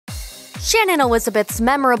Shannon Elizabeth's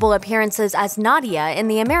memorable appearances as Nadia in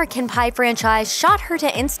the American Pie franchise shot her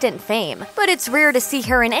to instant fame, but it's rare to see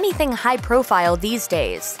her in anything high-profile these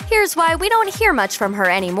days. Here's why we don't hear much from her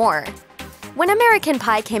anymore. When American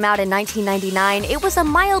Pie came out in 1999, it was a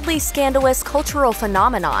mildly scandalous cultural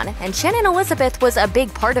phenomenon, and Shannon Elizabeth was a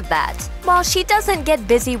big part of that. While she doesn't get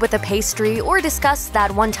busy with a pastry or discuss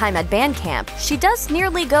that one time at band camp, she does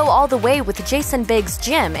nearly go all the way with Jason Biggs'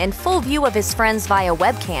 gym in full view of his friends via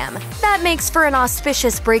webcam. That makes for an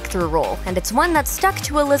auspicious breakthrough role, and it's one that stuck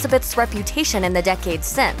to Elizabeth's reputation in the decades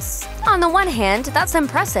since. On the one hand, that's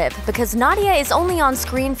impressive, because Nadia is only on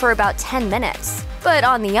screen for about 10 minutes. But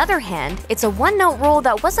on the other hand, it's a one-note role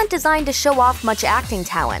that wasn't designed to show off much acting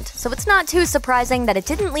talent, so it's not too surprising that it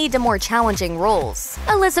didn't lead to more challenging roles.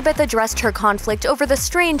 Elizabeth addressed her conflict over the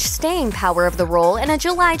strange staying power of the role in a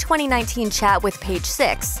July 2019 chat with Page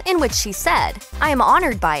 6, in which she said, "I am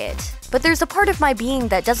honored by it. But there's a part of my being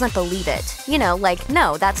that doesn't believe it. You know, like,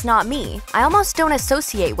 no, that's not me. I almost don't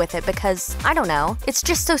associate with it because, I don't know, it's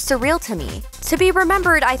just so surreal to me. To be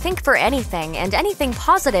remembered, I think, for anything, and anything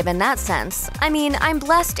positive in that sense. I mean, I'm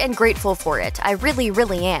blessed and grateful for it. I really,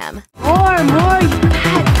 really am." More, you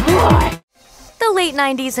bad boy! The late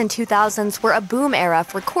 90s and 2000s were a boom era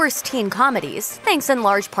for coarse teen comedies, thanks in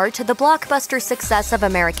large part to the blockbuster success of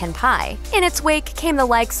American Pie. In its wake came the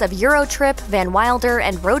likes of Eurotrip, Van Wilder,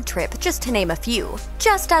 and Road Trip, just to name a few.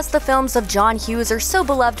 Just as the films of John Hughes are so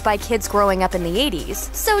beloved by kids growing up in the 80s,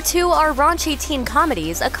 so too are raunchy teen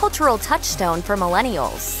comedies a cultural touchstone for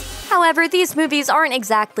millennials. However, these movies aren't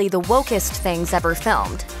exactly the wokest things ever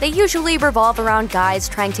filmed. They usually revolve around guys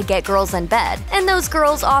trying to get girls in bed, and those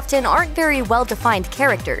girls often aren't very well-defined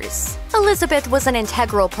characters. Elizabeth was an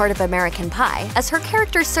integral part of American Pie, as her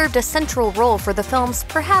character served a central role for the film's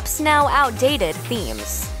perhaps now outdated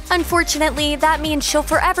themes. Unfortunately, that means she'll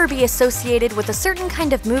forever be associated with a certain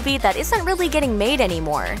kind of movie that isn't really getting made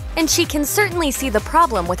anymore, and she can certainly see the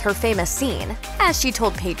problem with her famous scene. As she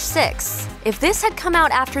told Page 6, "If this had come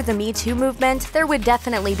out after the Me Too movement, there would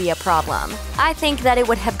definitely be a problem. I think that it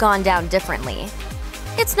would have gone down differently."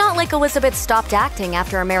 It's not like Elizabeth stopped acting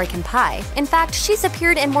after American Pie. In fact, she's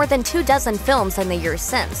appeared in more than 24 films in the years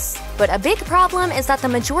since. But a big problem is that the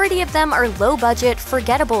majority of them are low-budget,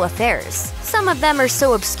 forgettable affairs. Some of them are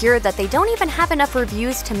so obscure that they don't even have enough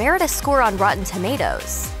reviews to merit a score on Rotten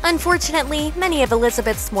Tomatoes. Unfortunately, many of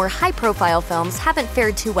Elizabeth's more high-profile films haven't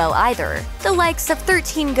fared too well either. The likes of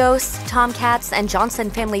 13 Ghosts, Tomcats, and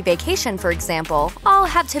Johnson Family Vacation, for example, all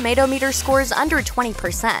have tomato meter scores under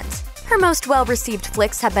 20%. Her most well-received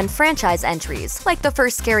flicks have been franchise entries, like the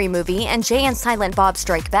first Scary Movie and Jay and Silent Bob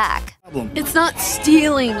Strike Back. It's not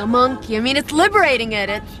stealing a monkey. I mean, it's liberating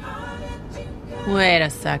it. Wait a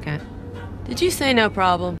second. Did you say no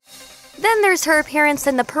problem? Then there's her appearance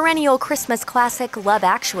in the perennial Christmas classic Love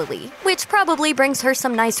Actually, which probably brings her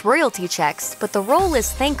some nice royalty checks, but the role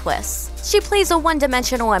is thankless. She plays a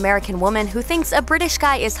one-dimensional American woman who thinks a British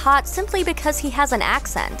guy is hot simply because he has an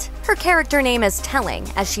accent. Her character name is telling,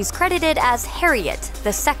 as she's credited as Harriet,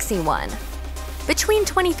 the sexy one. Between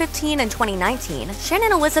 2015 and 2019,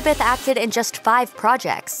 Shannon Elizabeth acted in just 5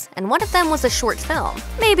 projects, and one of them was a short film.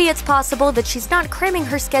 Maybe it's possible that she's not cramming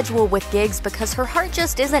her schedule with gigs because her heart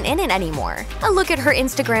just isn't in it anymore. A look at her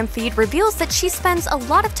Instagram feed reveals that she spends a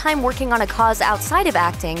lot of time working on a cause outside of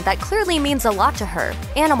acting that clearly means a lot to her: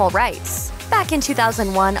 animal rights. Back in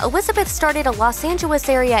 2001, Elizabeth started a Los Angeles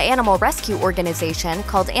area animal rescue organization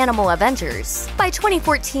called Animal Avengers. By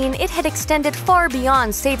 2014, it had extended far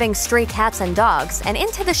beyond saving stray cats and dogs and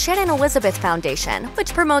into the Shannon Elizabeth Foundation,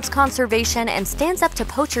 which promotes conservation and stands up to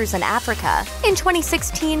poachers in Africa. In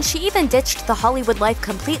 2016, she even ditched the Hollywood life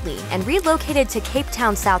completely and relocated to Cape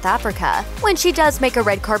Town, South Africa. When she does make a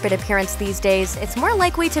red carpet appearance these days, it's more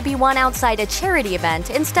likely to be one outside a charity event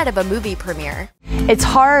instead of a movie premiere. It's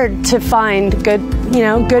hard to find good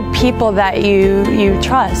people that you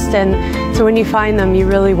trust, and so when you find them, you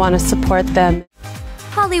really want to support them.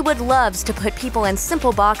 Hollywood loves to put people in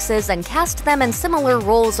simple boxes and cast them in similar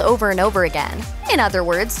roles over and over again. In other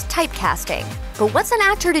words, typecasting. But what's an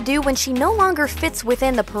actor to do when she no longer fits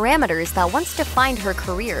within the parameters that once defined her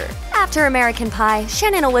career? After American Pie,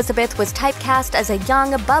 Shannon Elizabeth was typecast as a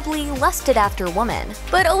young, bubbly, lusted-after woman.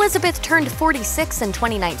 But Elizabeth turned 46 in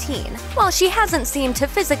 2019. While she hasn't seemed to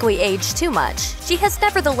physically age too much, she has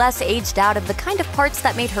nevertheless aged out of the kind of parts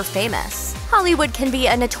that made her famous. Hollywood can be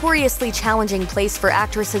a notoriously challenging place for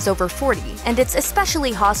actresses over 40, and it's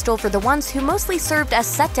especially hostile for the ones who mostly served as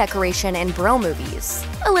set decoration in bro movies. movies.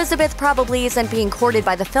 Elizabeth probably isn't being courted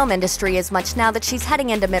by the film industry as much now that she's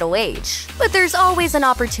heading into middle age. But there's always an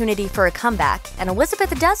opportunity for a comeback, and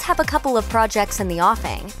Elizabeth does have a couple of projects in the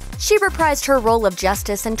offing. She reprised her role of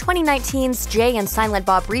Justice in 2019's Jay and Silent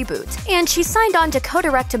Bob reboot, and she signed on to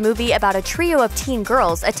co-direct a movie about a trio of teen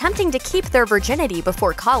girls attempting to keep their virginity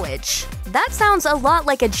before college. That sounds a lot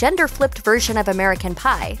like a gender-flipped version of American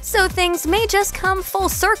Pie, so things may just come full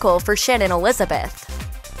circle for Shannon Elizabeth.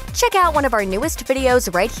 Check out one of our newest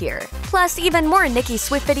videos right here. Plus, even more Nicki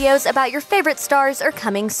Swift videos about your favorite stars are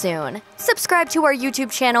coming soon. Subscribe to our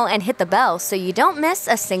YouTube channel and hit the bell so you don't miss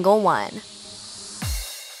a single one.